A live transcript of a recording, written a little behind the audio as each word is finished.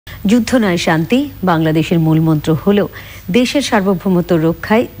যুদ্ধ নয় শান্তি বাংলাদেশের মূলমন্ত্র হলেও দেশের সার্বভৌমত্ব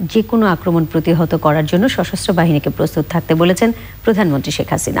রক্ষায় যে কোনো আক্রমণ প্রতিহত করার জন্য সশস্ত্র বাহিনীকে প্রস্তুত থাকতে বলেছেন প্রধানমন্ত্রী শেখ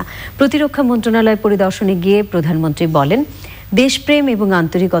হাসিনা। প্রতিরক্ষা মন্ত্রণালয় পরিদর্শনে গিয়ে প্রধানমন্ত্রী বলেন, দেশপ্রেম এবং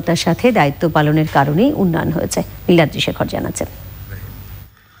আন্তরিকতার সাথে দায়িত্ব পালনের কারণেই উন্নয়ন হয়েছে। নীলাদ্রি শেখর জানাচ্ছেন।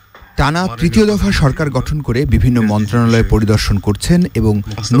 টানা তৃতীয় দফা সরকার গঠন করে বিভিন্ন মন্ত্রণালয় পরিদর্শন করছেন এবং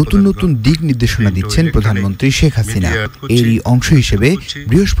নতুন নতুন দিক নির্দেশনা দিচ্ছেন প্রধানমন্ত্রী শেখ হাসিনা। এরই অংশ হিসেবে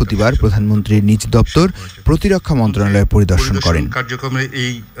বৃহস্পতিবার প্রধানমন্ত্রীর নিজ দপ্তর প্রতিরক্ষা মন্ত্রণালয় পরিদর্শন করেন।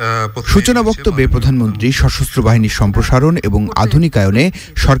 সূচনা বক্তব্যে প্রধানমন্ত্রী সশস্ত্র বাহিনীর সম্প্রসারণ এবং আধুনিকায়নে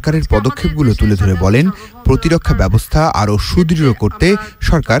সরকারের পদক্ষেপগুলো তুলে ধরে বলেন, প্রতিরক্ষা ব্যবস্থা আরও সুদৃঢ় করতে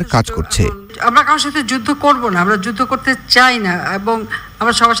সরকার কাজ করছে। আমরা কারোর সাথে যুদ্ধ করব না, আমরা যুদ্ধ করতে চাই না এবং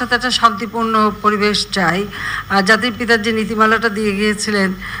আমরা সবার সাথে একটা শান্তিপূর্ণ পরিবেশ চাই। আর জাতির পিতার যে নীতিমালাটা দিয়ে গিয়েছিলেন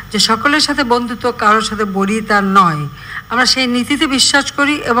যে সকলের সাথে বন্ধুত্ব, কারোর সাথে বড়ি তার নয়, আমরা সেই নীতিতে বিশ্বাস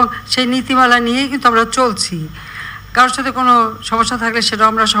করি এবং সেই নীতিমালা নিয়েই কিন্তু আমরা চলছি। কারোর সাথে কোনো সমস্যা থাকলে সেটা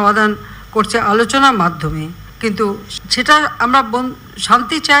আমরা সমাধান করছি আলোচনার মাধ্যমে, কিন্তু সেটা আমরা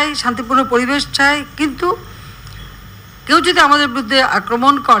শান্তি চাই, শান্তিপূর্ণ পরিবেশ চাই। কিন্তু কেউ যদি আমাদের বিরুদ্ধে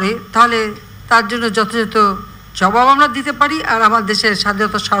আক্রমণ করে তাহলে তার জন্য যথাযথ জবাব আমরা দিতে পারি আর আমার দেশের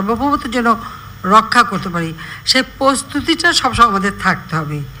স্বাধীনতা সার্বভৌমত্বের জন্য রক্ষা করতে পারি। সেই প্রস্তুতিটা সবসময় আমাদের থাকতে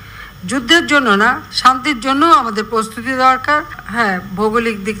হবে। যুদ্ধের জন্য না, শান্তির জন্য আমাদের প্রস্তুতি দরকার। হ্যাঁ,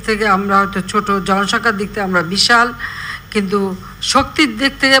 ভৌগোলিক দিক থেকে আমরা হয়তো ছোট, জনসংখ্যার দিক থেকে আমরা বিশাল, কিন্তু শক্তির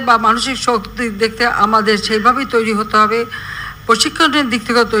দিক থেকে বা মানসিক শক্তির দিক থেকে আমাদের সেইভাবেই তৈরি হতে হবে, প্রশিক্ষণের দিক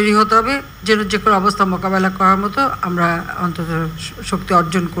থেকেও তৈরি হতে হবে যেন যে কোনো অবস্থা মোকাবেলা করার মতো আমরা অন্তত শক্তি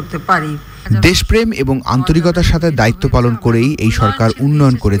অর্জন করতে পারি। দেশপ্রেম এবং আন্তরিকতার সাথে দায়িত্ব পালন করেই এই সরকার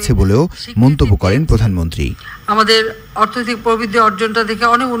উন্নয়ন করেছে বলেও মন্তব্য করেন প্রধানমন্ত্রী। আমাদের অর্থনৈতিক প্রবৃদ্ধি অর্জনটা দেখে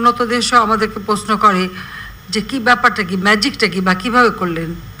অনেক উন্নত দেশও আমাদেরকে প্রশ্ন করে যে কি ব্যাপারটা কি, ম্যাজিকটা কি, বা কীভাবে করলেন।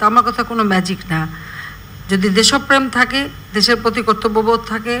 তা আমার কথা কোনো ম্যাজিক না। যদি দেশপ্রেম থাকে, দেশের প্রতি কর্তব্যবোধ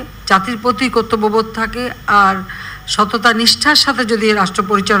থাকে, জাতির প্রতি কর্তব্যবোধ থাকে, আর সততা নিষ্ঠার সাথে যদি রাষ্ট্র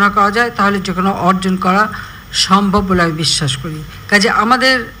পরিচালনা করা যায় তাহলে যে কোনো অর্জন করা সম্ভব বলে আমি বিশ্বাস করি। কাজে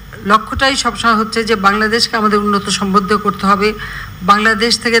আমাদের লক্ষ্যটাই সবসময় হচ্ছে যে বাংলাদেশকে আমাদের উন্নত সমৃদ্ধ করতে হবে,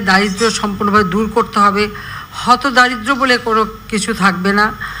 বাংলাদেশ থেকে দারিদ্র্য সম্পূর্ণভাবে দূর করতে হবে, হত দারিদ্র্য বলে কোনো কিছু থাকবে না।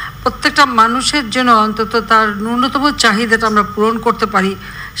 প্রত্যেকটা মানুষের জন্য অন্তত তার ন্যূনতম চাহিদাটা আমরা পূরণ করতে পারি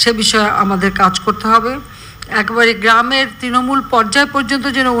সে বিষয়ে আমাদের কাজ করতে হবে। একেবারে গ্রামের তৃণমূল পর্যায় পর্যন্ত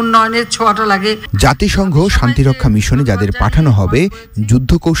যেন উন্নয়নের ছোঁয়াটা লাগে। জাতিসংঘ শান্তিরক্ষা মিশনে যাদের পাঠানো হবে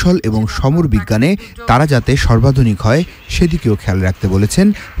যুদ্ধ কৌশল এবং সমর বিজ্ঞানে তারা যাতে সর্বাধুনিক হয় সেদিকেও খেয়াল রাখতে বলেছেন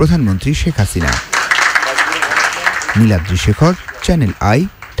প্রধানমন্ত্রী শেখ হাসিনা। Niladri Shekhar, channel I,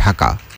 Dhaka.